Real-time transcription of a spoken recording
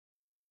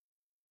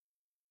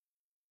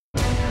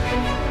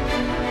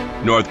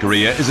North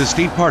Korea is a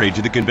state party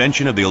to the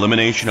Convention of the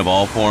Elimination of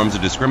All Forms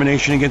of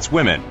Discrimination Against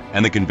Women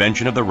and the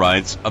Convention of the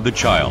Rights of the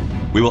Child.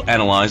 We will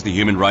analyze the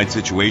human rights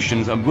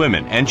situations of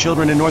women and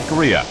children in North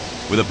Korea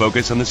with a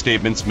focus on the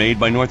statements made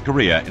by North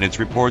Korea in its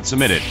report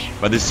submitted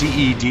by the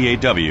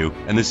CEDAW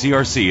and the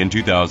CRC in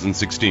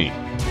 2016.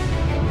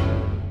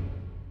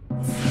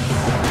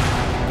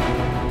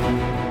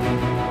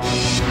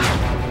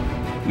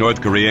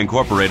 North Korea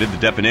incorporated the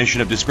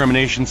definition of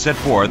discrimination set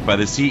forth by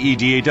the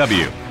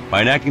CEDAW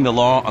by enacting the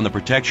law on the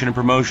protection and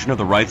promotion of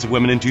the rights of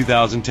women in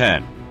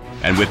 2010,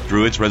 and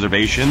withdrew its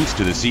reservations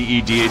to the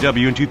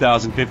CEDAW in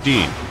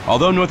 2015.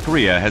 Although North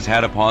Korea has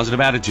had a positive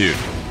attitude,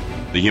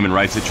 the human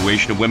rights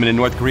situation of women in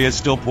North Korea is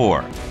still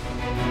poor.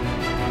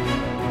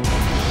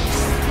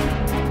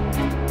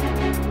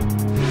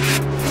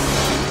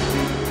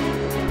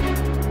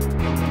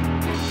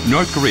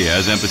 North Korea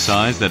has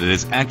emphasized that it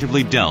has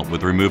actively dealt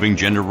with removing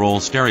gender role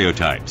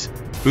stereotypes,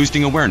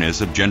 boosting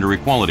awareness of gender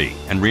equality,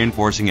 and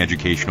reinforcing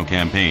educational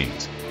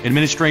campaigns,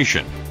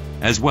 administration,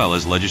 as well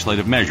as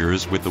legislative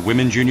measures with the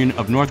Women's Union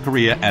of North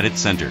Korea at its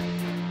center.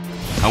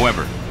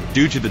 However,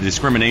 due to the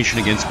discrimination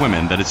against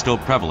women that is still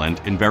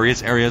prevalent in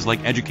various areas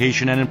like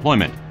education and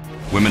employment,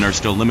 women are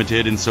still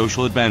limited in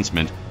social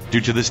advancement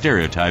due to the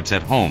stereotypes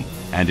at home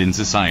and in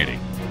society.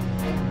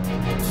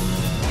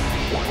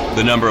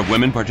 The number of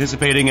women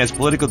participating as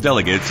political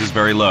delegates is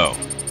very low.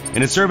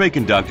 In a survey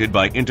conducted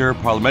by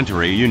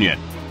Inter-Parliamentary Union,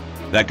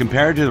 that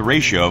compared to the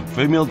ratio of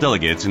female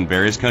delegates in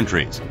various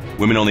countries,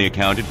 women only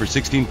accounted for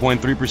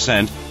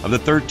 16.3% of the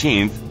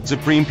 13th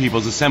Supreme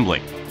People's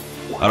Assembly.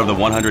 Out of the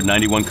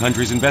 191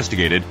 countries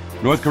investigated,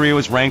 North Korea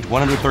was ranked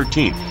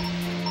 113th.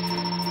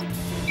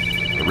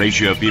 The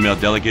ratio of female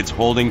delegates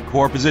holding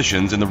core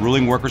positions in the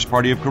ruling Workers'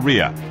 Party of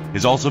Korea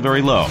is also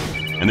very low,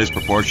 and this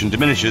proportion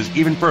diminishes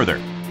even further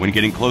when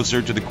getting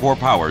closer to the core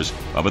powers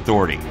of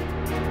authority.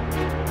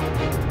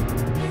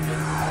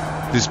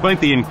 Despite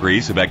the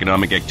increase of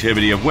economic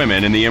activity of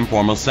women in the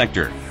informal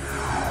sector,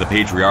 the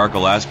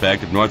patriarchal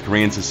aspect of North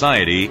Korean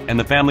society and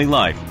the family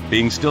life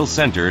being still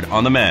centered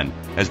on the men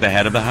as the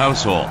head of the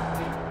household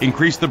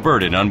increase the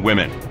burden on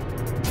women.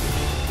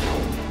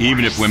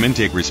 Even if women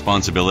take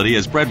responsibility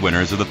as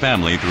breadwinners of the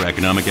family through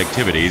economic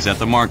activities at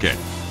the market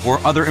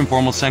or other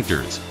informal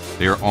sectors,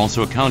 they are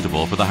also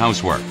accountable for the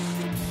housework.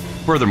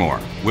 Furthermore,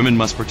 women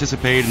must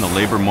participate in the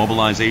labor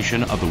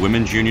mobilization of the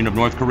Women's Union of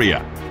North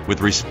Korea with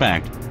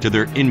respect to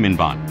their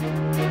inminban.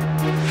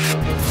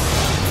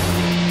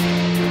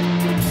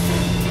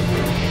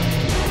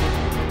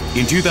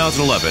 In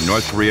 2011,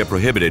 North Korea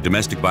prohibited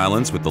domestic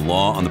violence with the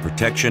law on the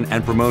protection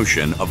and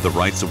promotion of the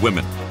rights of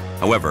women.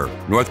 However,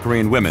 North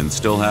Korean women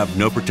still have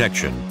no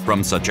protection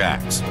from such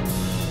acts.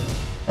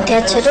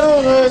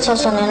 대체로 그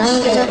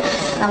조선에는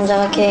그저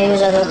남자가 이렇게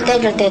여자를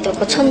때릴 때도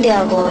있고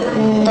천대하고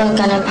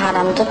그러니까는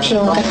바람도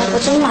피우고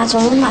좀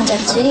맞으면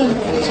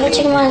맞았지.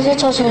 솔직히 말해서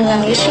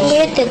조선이라는 게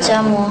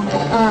신기했댔죠 뭐.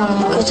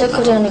 그저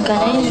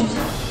그러니까는.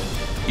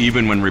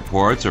 Even when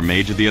reports are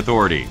made to the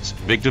authorities,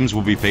 victims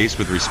will be faced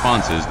with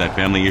responses that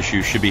family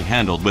issues should be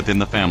handled within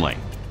the family.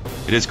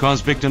 It has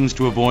caused victims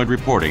to avoid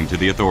reporting to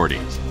the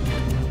authorities.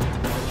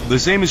 The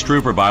same is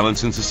true for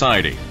violence in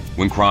society.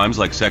 When crimes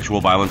like sexual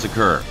violence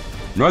occur,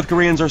 North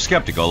Koreans are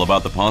skeptical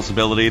about the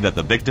possibility that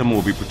the victim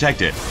will be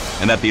protected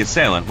and that the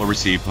assailant will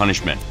receive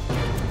punishment.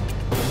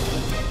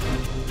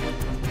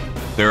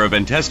 There have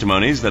been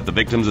testimonies that the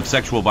victims of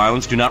sexual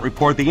violence do not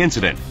report the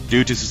incident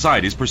due to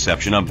society's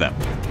perception of them.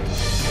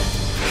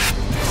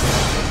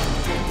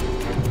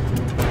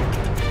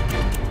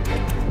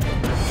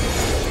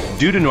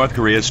 Due to North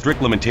Korea's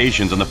strict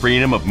limitations on the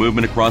freedom of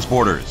movement across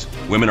borders,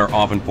 women are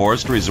often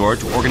forced to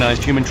resort to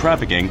organized human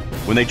trafficking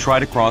when they try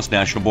to cross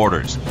national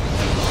borders.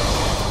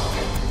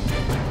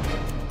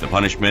 The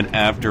punishment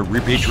after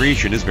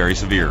repatriation is very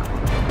severe.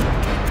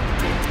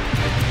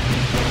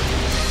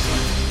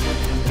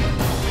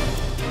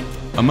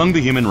 Among the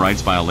human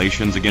rights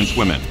violations against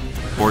women,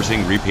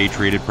 forcing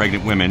repatriated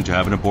pregnant women to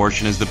have an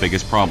abortion is the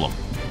biggest problem.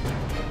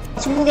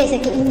 중국에서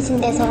이렇게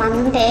임신돼서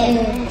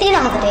왔는데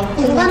떼라 하더래요.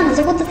 중간은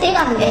무조건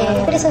떼라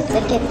한대요. 그래서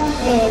이렇게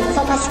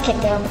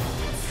서파시켰대요.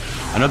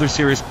 Another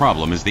serious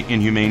problem is the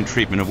inhumane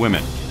treatment of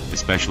women,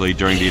 especially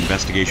during the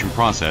investigation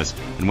process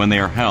and when they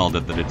are held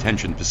at the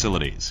detention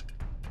facilities.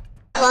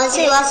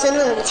 원수에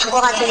와서는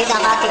자고가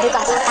들이다가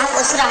데려가서 다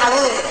꼬시라 하고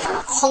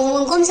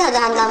홍문 검사도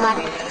한단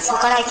말이에요.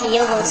 손가락 이렇게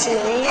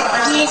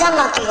이어보시면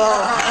비장갑 끼고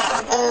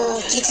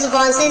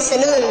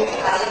기초보안센서는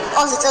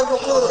어서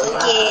쪄보고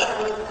이렇게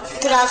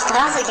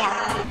들어서게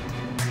하고.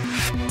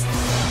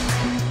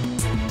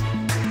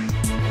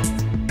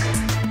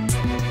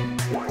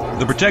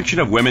 The protection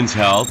of women's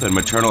health and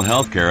maternal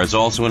health care is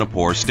also in a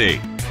poor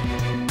state.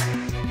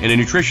 In a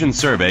nutrition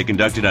survey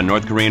conducted on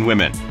North Korean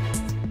women,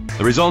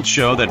 the results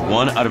show that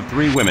 1 out of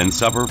 3 women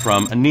suffer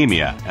from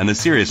anemia and the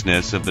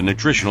seriousness of the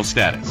nutritional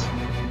status.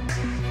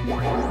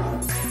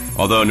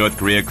 Although North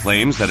Korea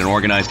claims that an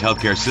organized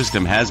healthcare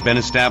system has been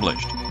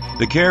established,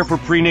 the care for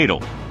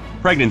prenatal,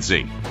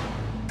 pregnancy,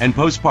 and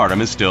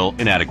postpartum is still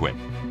inadequate.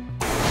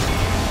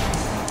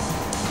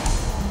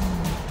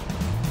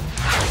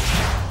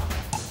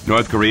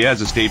 North Korea,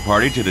 as a state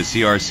party to the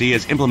CRC,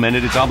 has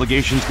implemented its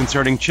obligations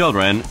concerning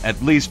children, at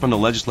least from the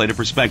legislative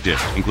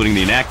perspective, including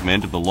the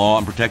enactment of the law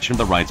on protection of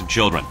the rights of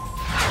children.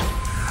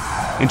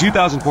 In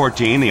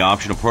 2014, the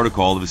optional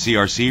protocol of the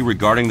CRC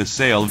regarding the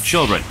sale of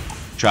children,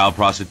 child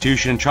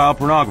prostitution, and child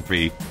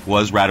pornography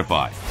was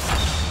ratified.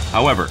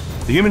 However,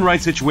 the human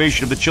rights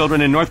situation of the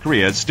children in North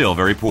Korea is still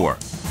very poor.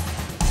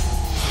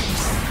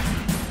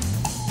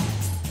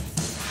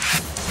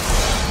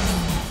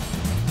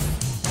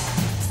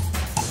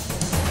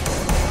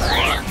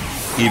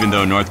 Even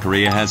though North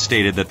Korea has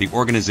stated that the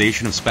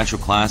organization of special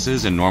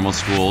classes in normal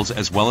schools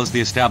as well as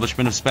the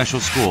establishment of special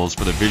schools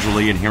for the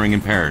visually and hearing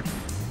impaired,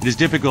 it is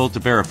difficult to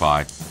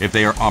verify if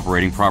they are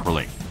operating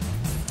properly.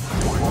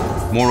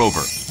 Moreover,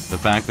 the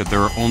fact that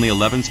there are only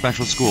 11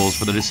 special schools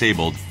for the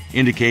disabled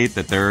indicate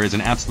that there is an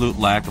absolute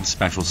lack of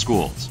special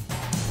schools.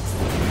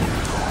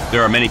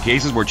 There are many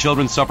cases where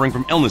children suffering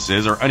from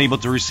illnesses are unable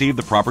to receive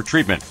the proper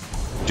treatment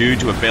due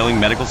to a failing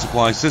medical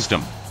supply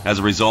system as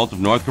a result of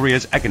North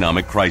Korea's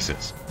economic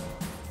crisis.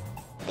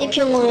 이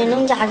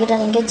병원에는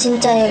약이라는 게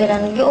진짜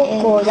약이라는 게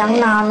없고 약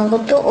나오는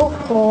것도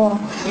없고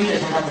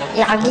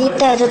약이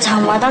있다 해도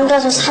장마당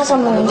가서 사서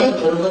먹는데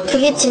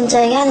그게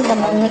진짜 약이 아니다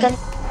뭡니까?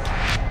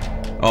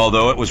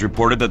 Although it was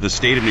reported that the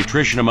state of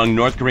nutrition among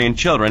North Korean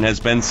children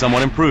has been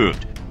somewhat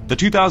improved, the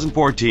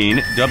 2014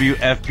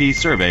 WFP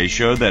survey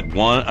showed that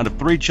 1 out of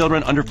 3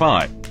 children under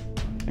 5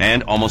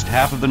 and almost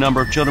half of the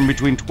number of children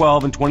between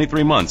 12 and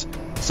 23 months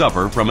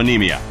suffer from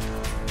anemia.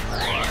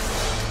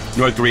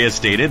 North Korea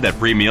stated that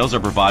free meals are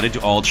provided to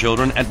all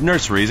children at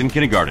nurseries and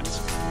kindergartens.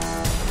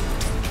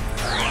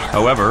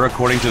 However,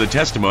 according to the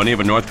testimony of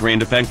a North Korean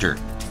defector,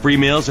 free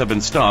meals have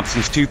been stopped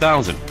since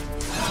 2000,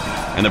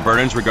 and the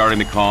burdens regarding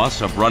the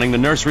costs of running the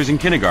nurseries and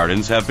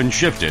kindergartens have been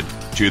shifted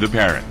to the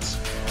parents.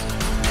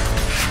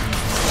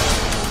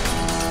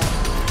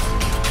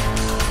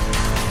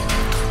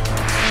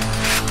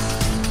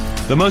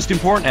 The most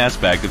important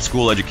aspect of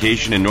school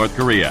education in North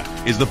Korea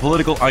is the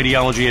political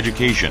ideology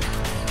education,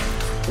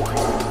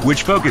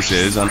 which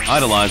focuses on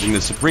idolizing the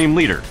supreme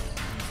leader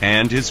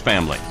and his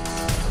family.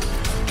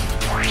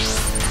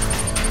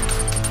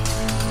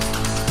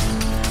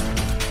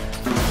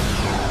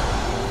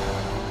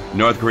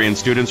 North Korean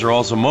students are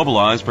also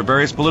mobilized for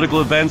various political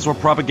events or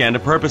propaganda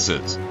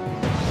purposes.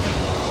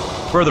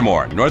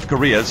 Furthermore, North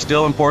Korea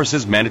still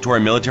enforces mandatory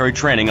military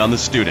training on the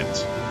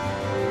students.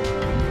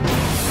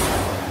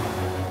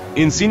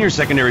 In senior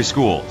secondary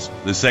schools,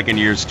 the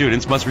second-year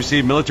students must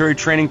receive military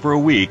training for a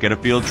week at a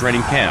field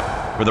training camp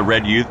for the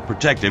Red Youth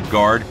Protective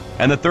Guard,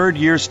 and the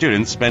third-year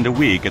students spend a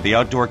week at the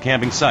outdoor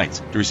camping sites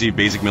to receive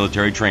basic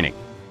military training.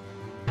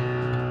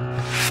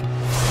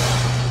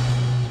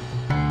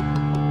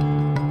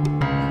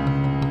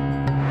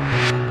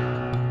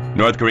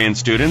 North Korean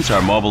students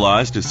are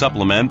mobilized to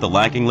supplement the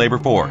lacking labor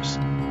force.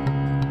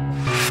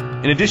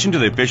 In addition to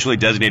the officially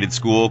designated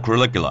school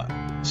curricula,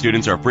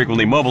 students are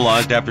frequently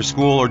mobilized after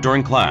school or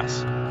during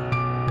class.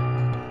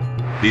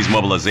 These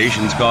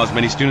mobilizations cause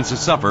many students to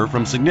suffer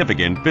from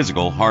significant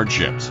physical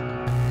hardships.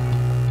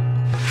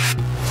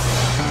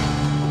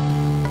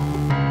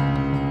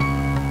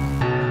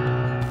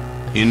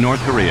 In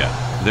North Korea,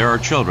 there are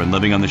children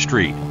living on the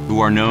street who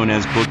are known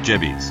as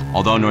gukjebis.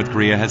 Although North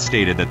Korea has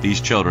stated that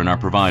these children are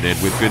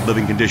provided with good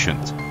living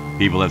conditions,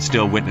 people have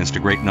still witnessed a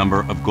great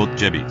number of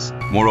gukjebis.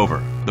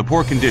 Moreover, the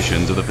poor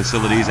conditions of the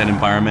facilities and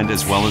environment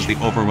as well as the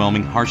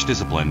overwhelming harsh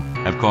discipline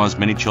have caused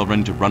many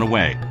children to run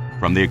away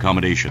from the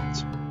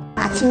accommodations.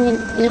 아침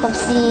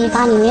 7시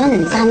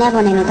반이면 다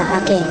내보내는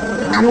나가게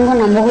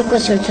아무거나 먹을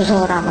것을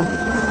주워 오라고.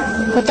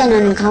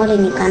 그때는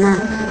가을이니까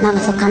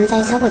나가서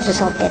감자에 석을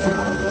주워 없대도.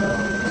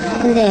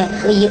 근데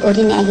이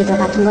어린 애기들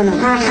같은 거는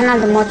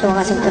하나도 못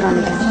줘가지고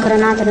들어옵니다.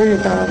 그런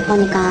아들은 또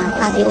보니까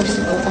밥이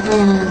없을 때도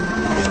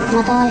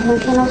마다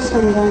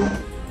형편없습니다.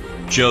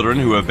 Children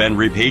who have been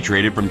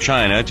repatriated from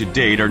China to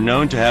date are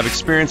known to have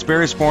experienced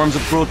various forms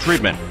of cruel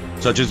treatment,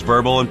 such as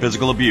verbal and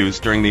physical abuse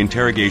during the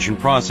interrogation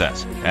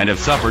process, and have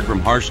suffered from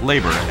harsh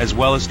labor as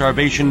well as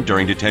starvation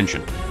during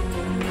detention.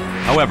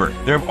 However,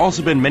 there have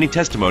also been many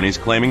testimonies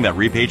claiming that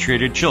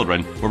repatriated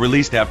children were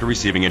released after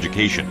receiving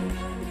education.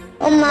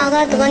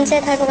 엄마가 두 번째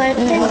탈북 갈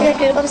때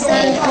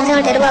 7살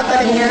동생을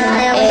데려갔거든요.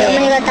 근데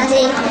어머니가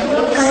다시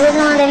강제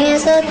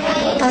성화되면서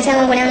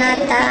동생을 그냥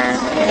낳았다.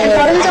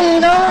 보름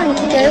정도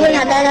교육을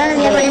하다가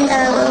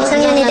내보낸다고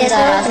성년이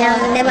돼서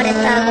그냥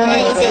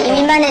내보냈다고. 이제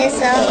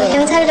이민반에서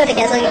경찰들이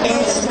계속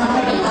이렇게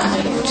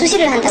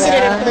주시를 한다고.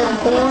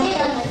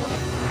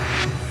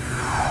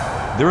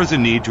 There is a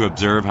need to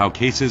observe how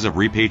cases of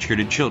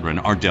repatriated children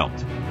are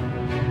dealt.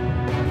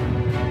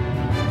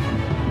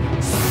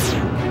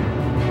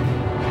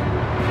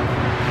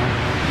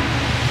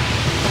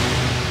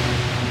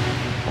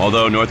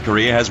 Although North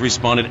Korea has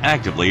responded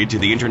actively to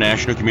the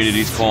international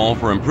community's call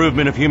for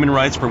improvement of human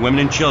rights for women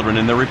and children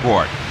in their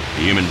report,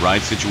 the human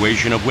rights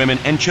situation of women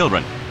and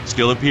children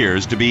still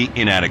appears to be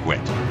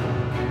inadequate.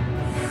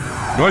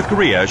 North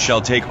Korea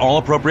shall take all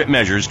appropriate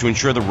measures to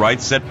ensure the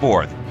rights set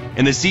forth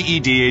in the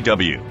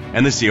CEDAW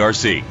and the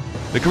CRC.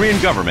 the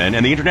Korean government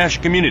and the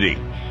international community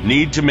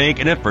need to make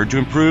an effort to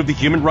improve the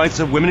human rights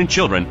of women and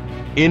children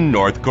in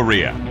North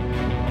Korea.